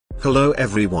Hello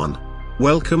everyone.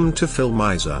 Welcome to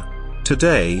Filmizer.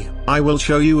 Today, I will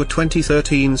show you a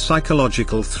 2013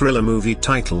 psychological thriller movie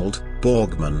titled,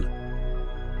 Borgman.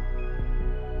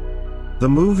 The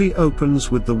movie opens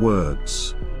with the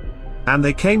words, "And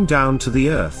they came down to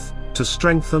the earth, to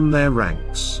strengthen their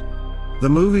ranks." The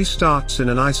movie starts in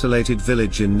an isolated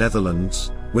village in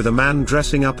Netherlands, with a man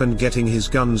dressing up and getting his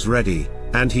guns ready,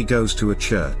 and he goes to a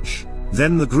church.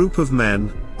 Then the group of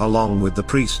men, along with the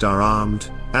priest, are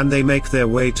armed, and they make their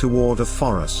way toward a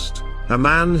forest. A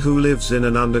man who lives in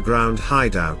an underground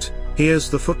hideout hears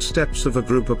the footsteps of a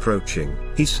group approaching.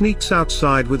 He sneaks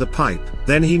outside with a pipe,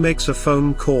 then he makes a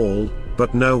phone call,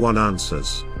 but no one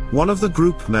answers. One of the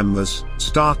group members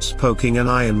starts poking an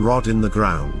iron rod in the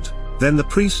ground. Then the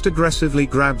priest aggressively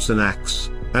grabs an axe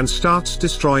and starts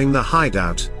destroying the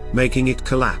hideout, making it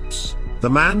collapse. The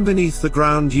man beneath the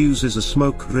ground uses a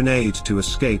smoke grenade to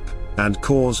escape and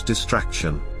cause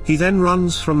distraction. He then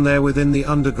runs from there within the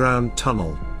underground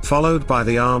tunnel, followed by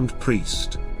the armed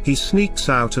priest. He sneaks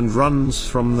out and runs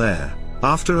from there.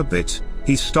 After a bit,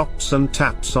 he stops and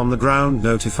taps on the ground,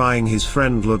 notifying his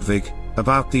friend Ludwig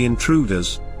about the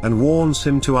intruders, and warns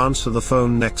him to answer the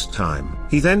phone next time.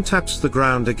 He then taps the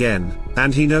ground again,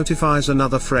 and he notifies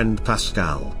another friend,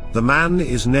 Pascal. The man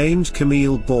is named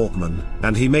Camiel Borgman,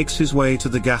 and he makes his way to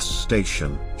the gas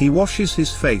station. He washes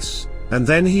his face, and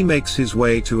then he makes his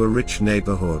way to a rich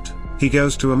neighborhood. He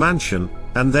goes to a mansion,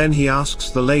 and then he asks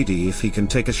the lady if he can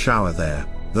take a shower there.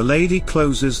 The lady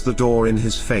closes the door in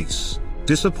his face.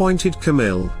 Disappointed,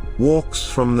 Camiel walks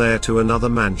from there to another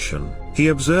mansion. He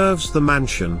observes the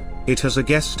mansion. It has a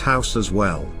guest house as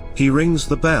well. He rings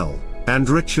the bell, and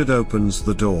Richard opens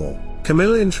the door.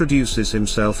 Camiel introduces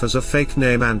himself as a fake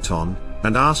name Anton,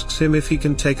 and asks him if he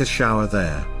can take a shower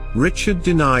there. Richard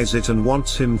denies it and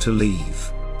wants him to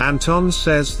leave. Anton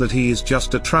says that he is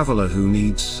just a traveler who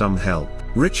needs some help.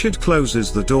 Richard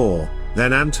closes the door,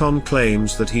 then Anton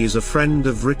claims that he is a friend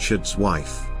of Richard's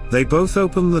wife. They both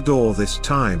open the door this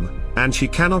time, and she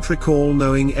cannot recall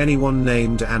knowing anyone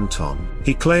named Anton.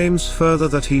 He claims further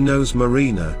that he knows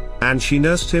Marina, and she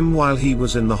nursed him while he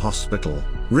was in the hospital.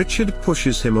 Richard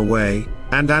pushes him away,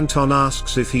 and Anton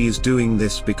asks if he is doing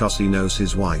this because he knows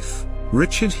his wife.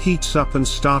 Richard heats up and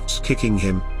starts kicking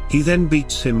him. He then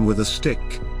beats him with a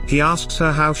stick. He asks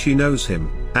her how she knows him,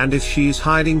 and if she is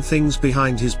hiding things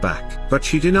behind his back. But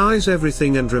she denies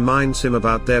everything and reminds him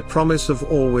about their promise of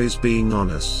always being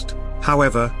honest.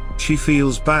 However, she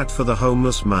feels bad for the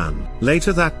homeless man.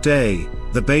 Later that day,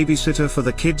 the babysitter for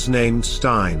the kids named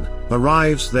Stein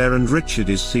arrives there, and Richard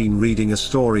is seen reading a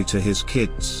story to his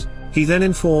kids. He then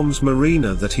informs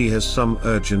Marina that he has some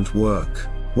urgent work.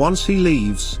 Once he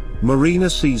leaves, Marina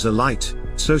sees a light,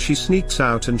 so she sneaks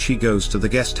out and she goes to the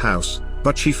guest house,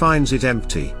 but she finds it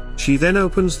empty. She then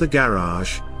opens the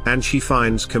garage, and she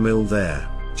finds Camiel there.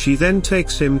 She then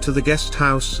takes him to the guest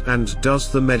house and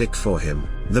does the medic for him.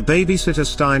 The babysitter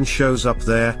Stein shows up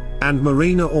there, and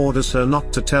Marina orders her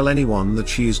not to tell anyone that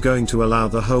she is going to allow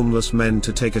the homeless men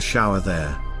to take a shower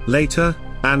there. Later,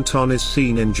 Anton is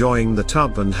seen enjoying the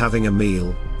tub and having a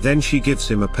meal, then she gives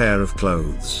him a pair of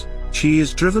clothes. She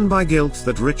is driven by guilt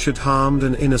that Richard harmed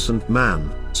an innocent man,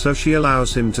 so she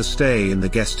allows him to stay in the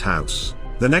guest house.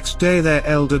 The next day their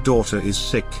elder daughter is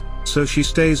sick, so she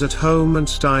stays at home and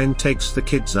Stein takes the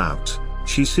kids out.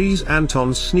 She sees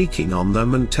Anton sneaking on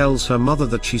them and tells her mother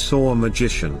that she saw a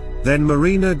magician. Then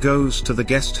Marina goes to the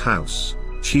guest house.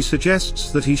 She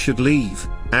suggests that he should leave,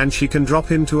 and she can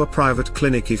drop him to a private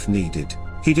clinic if needed.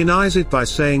 He denies it by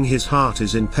saying his heart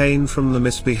is in pain from the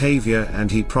misbehavior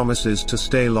and he promises to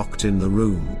stay locked in the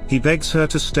room. He begs her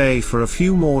to stay for a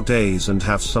few more days and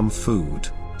have some food.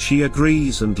 She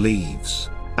agrees and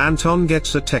leaves. Anton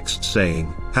gets a text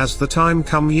saying, "Has the time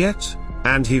come yet?"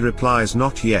 And he replies,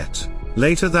 "Not yet."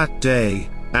 Later that day,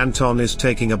 Anton is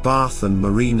taking a bath and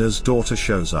Marina's daughter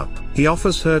shows up. He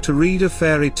offers her to read a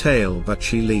fairy tale, but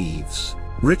she leaves.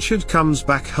 Richard comes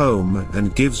back home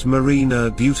and gives Marina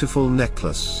a beautiful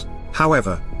necklace.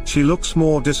 However, she looks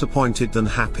more disappointed than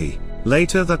happy.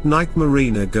 Later that night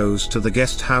Marina goes to the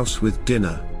guest house with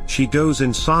dinner. She goes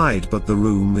inside but the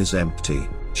room is empty.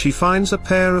 She finds a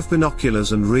pair of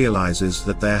binoculars and realizes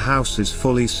that their house is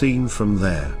fully seen from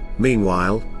there.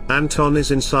 Meanwhile, Anton is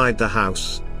inside the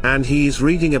house, and he is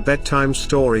reading a bedtime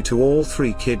story to all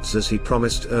three kids as he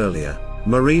promised earlier.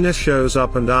 Marina shows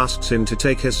up and asks him to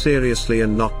take her seriously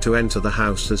and not to enter the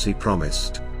house as he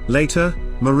promised. Later,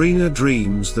 Marina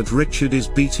dreams that Richard is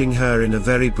beating her in a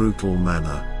very brutal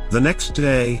manner. The next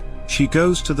day, she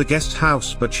goes to the guest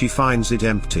house but she finds it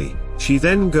empty. She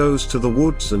then goes to the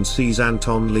woods and sees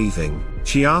Anton leaving.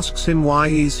 She asks him why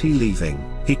is he leaving.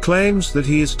 He claims that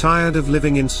he is tired of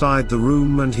living inside the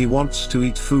room and he wants to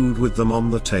eat food with them on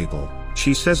the table.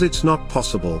 She says it's not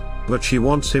possible, but she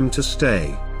wants him to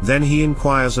stay. Then he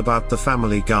inquires about the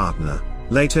family gardener.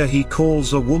 Later he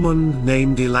calls a woman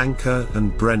named Ilonka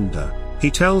and Brenda.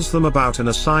 He tells them about an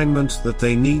assignment that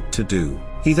they need to do.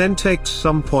 He then takes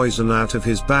some poison out of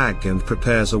his bag and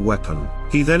prepares a weapon.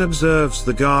 He then observes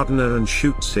the gardener and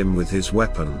shoots him with his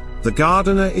weapon. The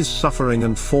gardener is suffering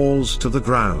and falls to the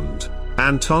ground.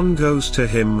 Anton goes to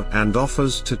him and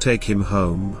offers to take him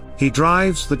home. He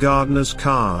drives the gardener's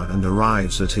car and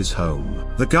arrives at his home.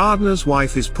 The gardener's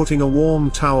wife is putting a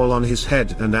warm towel on his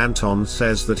head and Anton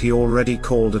says that he already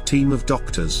called a team of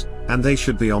doctors, and they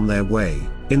should be on their way.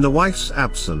 In the wife's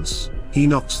absence, he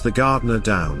knocks the gardener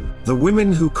down. The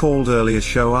women who called earlier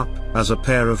show up, as a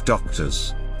pair of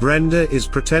doctors. Brenda is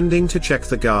pretending to check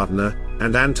the gardener,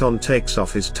 and Anton takes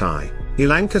off his tie.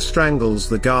 Ilonka strangles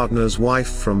the gardener's wife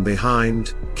from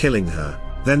behind, killing her.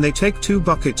 Then they take 2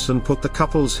 buckets and put the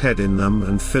couple's head in them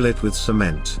and fill it with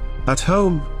cement. At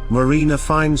home, Marina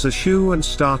finds a shoe and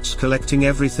starts collecting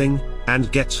everything,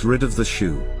 and gets rid of the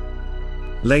shoe.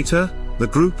 Later, the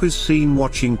group is seen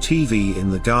watching TV in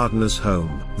the gardener's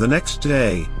home. The next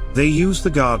day, they use the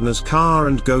gardener's car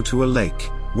and go to a lake,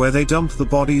 where they dump the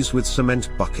bodies with cement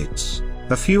buckets.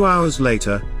 A few hours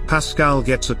later, Pascal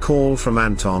gets a call from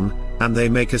Anton, and they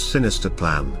make a sinister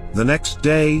plan. The next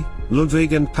day,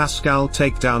 Ludwig and Pascal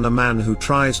take down a man who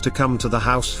tries to come to the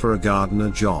house for a gardener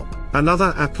job.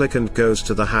 Another applicant goes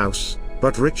to the house,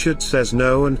 but Richard says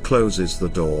no and closes the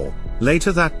door.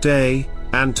 Later that day,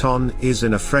 Anton is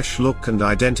in a fresh look and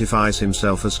identifies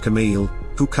himself as Camiel,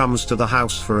 who comes to the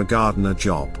house for a gardener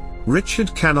job.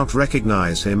 Richard cannot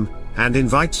recognize him, and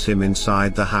invites him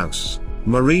inside the house.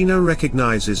 Marina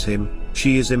recognizes him.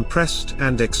 She is impressed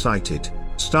and excited.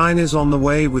 Stein is on the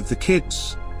way with the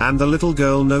kids, and the little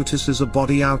girl notices a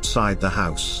body outside the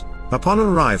house. Upon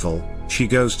arrival, she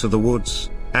goes to the woods,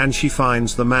 and she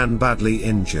finds the man badly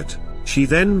injured. She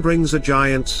then brings a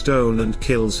giant stone and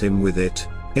kills him with it.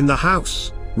 In the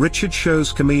house, Richard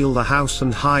shows Camiel the house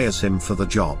and hires him for the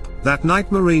job. That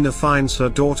night Marina finds her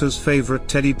daughter's favorite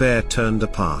teddy bear turned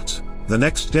apart. The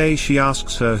next day she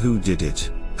asks her who did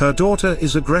it. Her daughter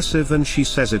is aggressive and she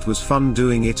says it was fun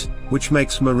doing it, which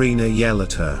makes Marina yell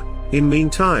at her. In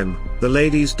meantime, the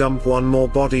ladies dump one more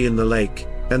body in the lake,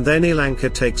 and then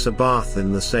Ilonka takes a bath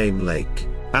in the same lake.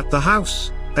 At the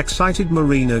house, excited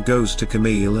Marina goes to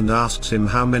Camiel and asks him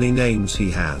how many names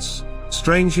he has.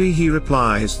 Strangely he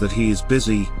replies that he is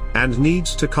busy, and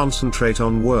needs to concentrate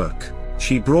on work.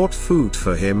 She brought food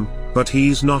for him, but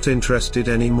he's not interested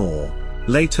anymore.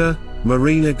 Later,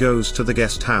 Marina goes to the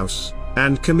guest house,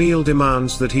 and Camiel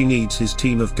demands that he needs his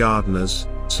team of gardeners,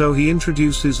 so he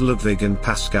introduces Ludwig and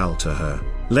Pascal to her.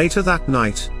 Later that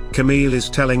night, Camiel is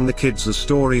telling the kids a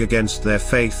story against their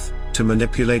faith, to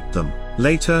manipulate them.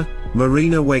 Later,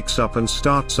 Marina wakes up and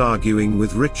starts arguing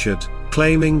with Richard,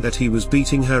 claiming that he was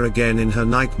beating her again in her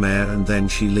nightmare, and then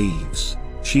she leaves.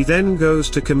 She then goes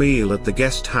to Camiel at the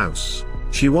guest house.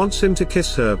 She wants him to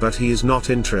kiss her, but he is not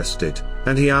interested,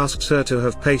 and he asks her to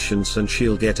have patience and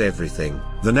she'll get everything.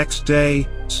 The next day,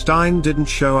 Stein didn't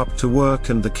show up to work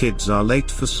and the kids are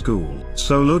late for school.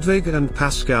 So Ludwig and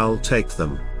Pascal take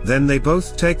them. Then they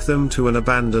both take them to an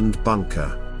abandoned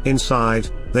bunker. Inside,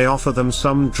 they offer them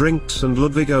some drinks and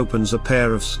Ludwig opens a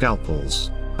pair of scalpels.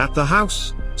 At the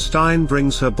house, Stein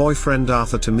brings her boyfriend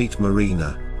Arthur to meet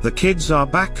Marina. The kids are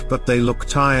back but they look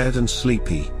tired and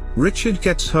sleepy. Richard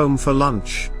gets home for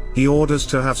lunch. He orders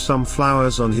to have some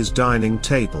flowers on his dining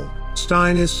table.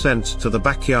 Stein is sent to the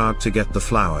backyard to get the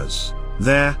flowers.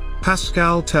 There,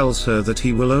 Pascal tells her that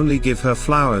he will only give her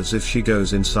flowers if she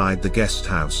goes inside the guest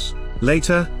house.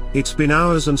 Later, it's been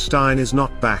hours and Stein is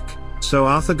not back, so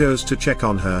Arthur goes to check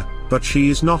on her, but she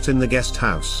is not in the guest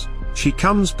house. She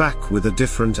comes back with a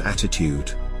different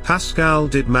attitude. Pascal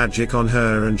did magic on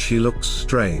her and she looks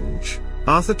strange.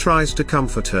 Arthur tries to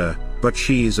comfort her, but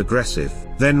she is aggressive.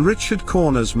 Then Richard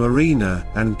corners Marina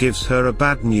and gives her a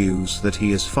bad news that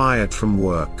he is fired from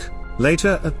work.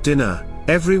 Later at dinner,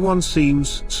 everyone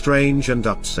seems strange and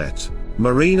upset.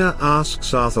 Marina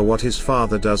asks Arthur what his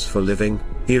father does for living.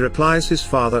 He replies his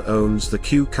father owns the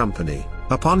Q company.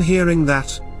 Upon hearing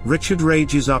that, Richard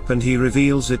rages up and he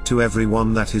reveals it to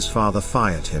everyone that his father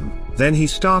fired him. Then he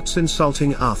starts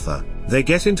insulting Arthur. They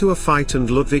get into a fight and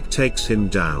Ludwig takes him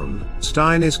down.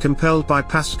 Stein is compelled by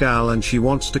Pascal and she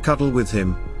wants to cuddle with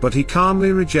him, but he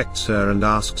calmly rejects her and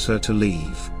asks her to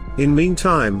leave. In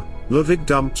meantime, Ludwig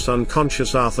dumps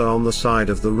unconscious Arthur on the side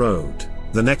of the road.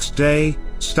 The next day,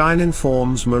 Stein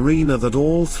informs Marina that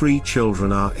all 3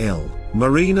 children are ill.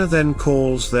 Marina then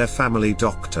calls their family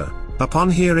doctor.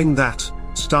 Upon hearing that,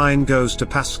 Stein goes to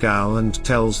Pascal and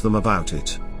tells them about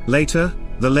it. Later,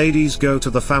 the ladies go to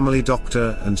the family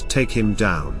doctor and take him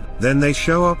down. Then they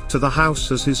show up to the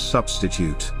house as his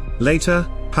substitute. Later,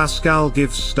 Pascal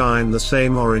gives Stein the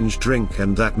same orange drink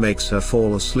and that makes her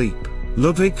fall asleep.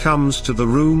 Ludwig comes to the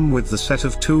room with the set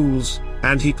of tools,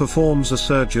 and he performs a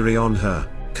surgery on her.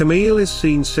 Camiel is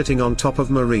seen sitting on top of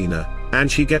Marina,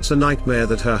 and she gets a nightmare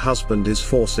that her husband is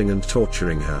forcing and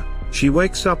torturing her. She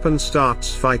wakes up and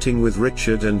starts fighting with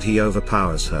Richard and he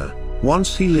overpowers her.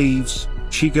 Once he leaves,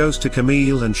 she goes to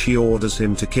Camiel and she orders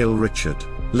him to kill Richard.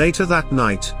 Later that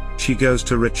night, she goes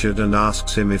to Richard and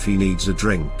asks him if he needs a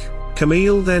drink.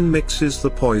 Camiel then mixes the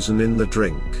poison in the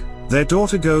drink. Their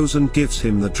daughter goes and gives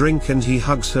him the drink and he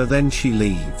hugs her, then she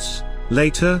leaves.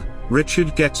 Later,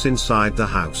 Richard gets inside the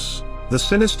house. The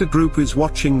sinister group is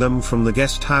watching them from the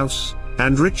guest house,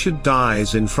 and Richard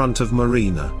dies in front of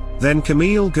Marina. Then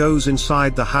Camiel goes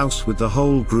inside the house with the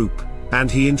whole group,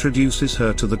 and he introduces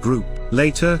her to the group.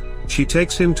 Later, she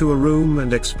takes him to a room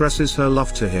and expresses her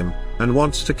love to him, and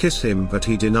wants to kiss him but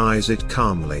he denies it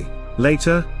calmly.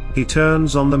 Later, he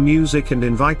turns on the music and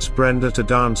invites Brenda to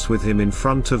dance with him in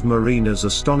front of Marina's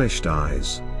astonished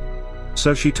eyes.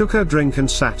 So she took her drink and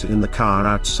sat in the car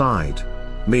outside.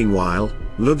 Meanwhile,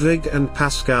 Ludwig and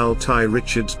Pascal tie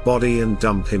Richard's body and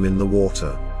dump him in the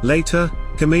water. Later,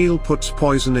 Camiel puts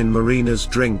poison in Marina's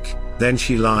drink, then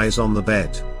she lies on the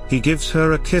bed. He gives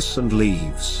her a kiss and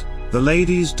leaves. The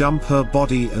ladies dump her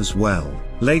body as well.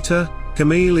 Later,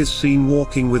 Camiel is seen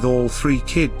walking with all 3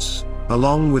 kids,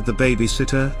 along with the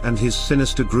babysitter and his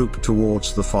sinister group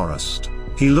towards the forest.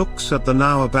 He looks at the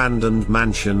now abandoned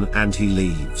mansion and he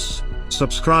leaves.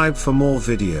 Subscribe for more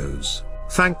videos.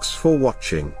 Thanks for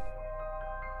watching.